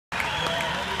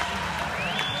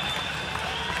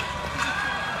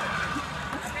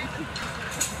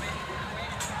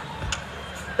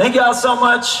Thank you all so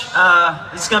much.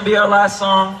 This is going to be our last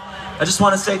song. I just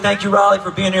want to say thank you, Raleigh,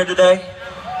 for being here today.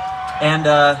 And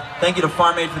thank you to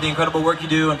Farm Aid for the incredible work you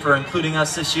do and for including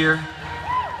us this year.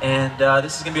 And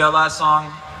this is going to be our last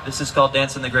song. This is called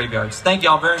Dance in the Graveyards. Thank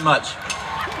y'all very much.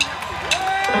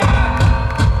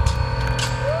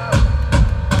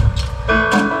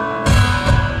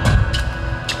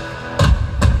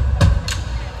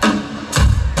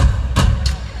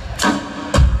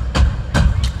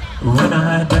 When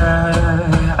I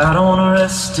die, I don't want to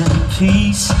rest in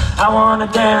peace. I want to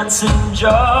dance in joy.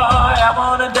 I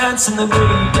want to dance in the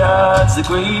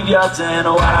graveyards and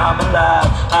while I'm alive,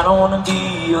 I don't want to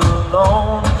be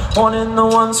alone, wanting the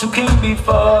ones who came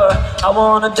before. I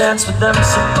want to dance with them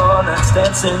some more. Let's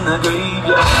dance in the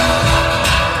graveyard.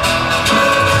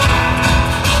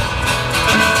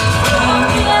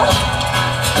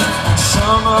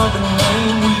 Some other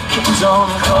name we can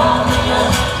don't call me.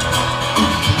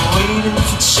 Waiting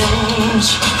for change,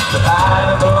 but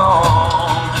I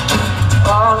belong to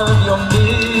all of your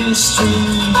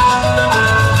mysteries.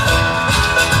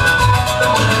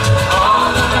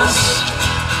 All of us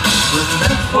were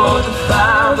meant for the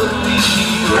fire, but we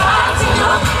keep rising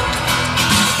up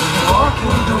and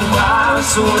walking the wire.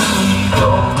 So when we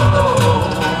go below,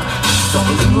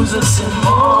 don't lose us in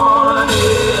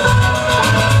morning.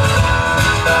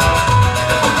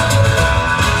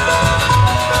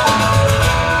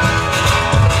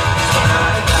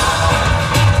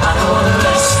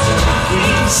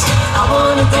 I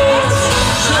wanna dance in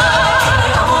joy.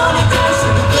 I wanna dance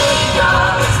in the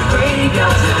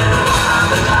graveyards and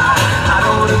I'm alive. I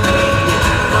don't wanna be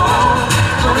alone,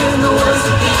 knowing the ones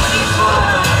who came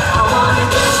before. I wanna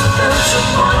dance with them some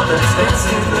more. Let's dance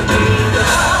in the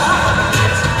graveyards.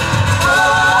 Oh,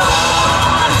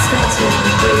 let's dance in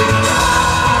the graveyards.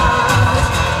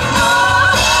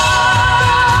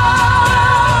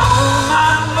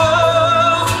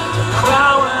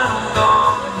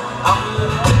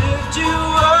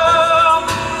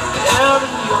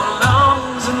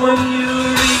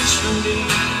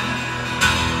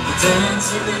 Dance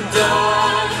in the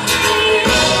dark.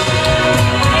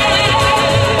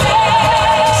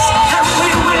 And we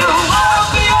will walk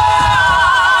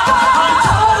beyond our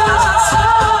colors and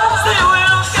songs. They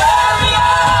will carry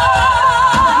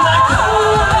on like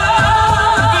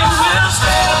colors. We will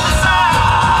stand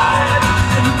aside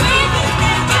and breathe in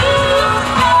you.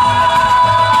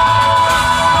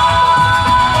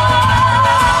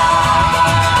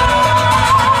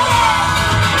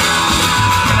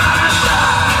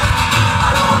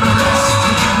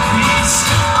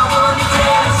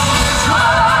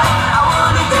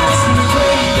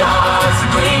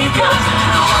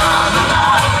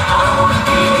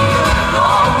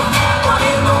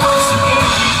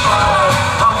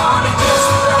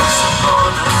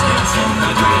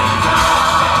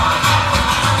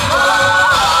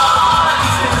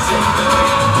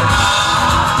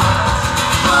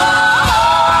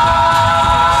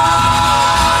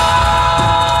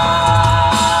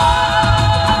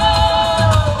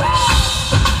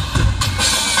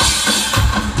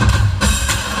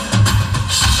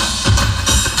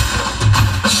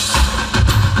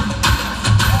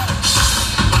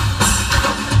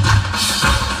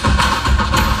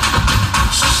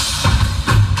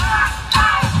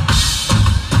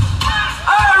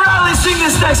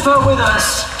 Next part with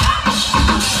us.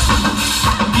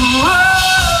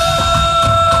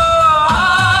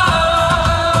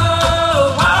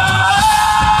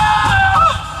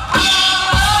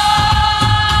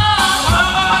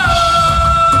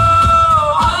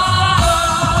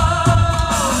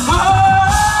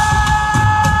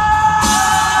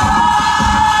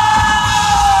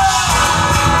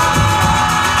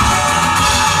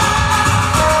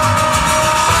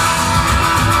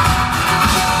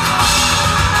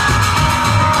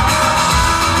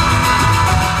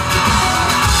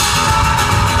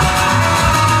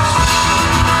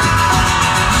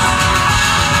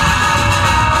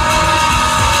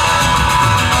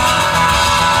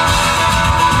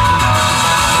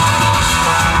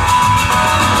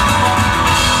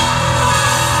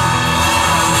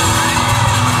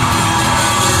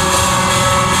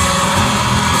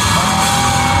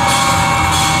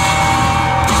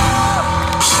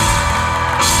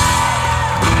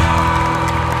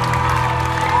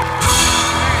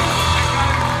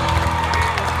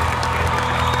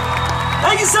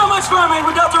 Thank you so much, Farm Aid.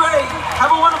 We're Delta Ray.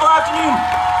 Have a wonderful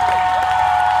afternoon.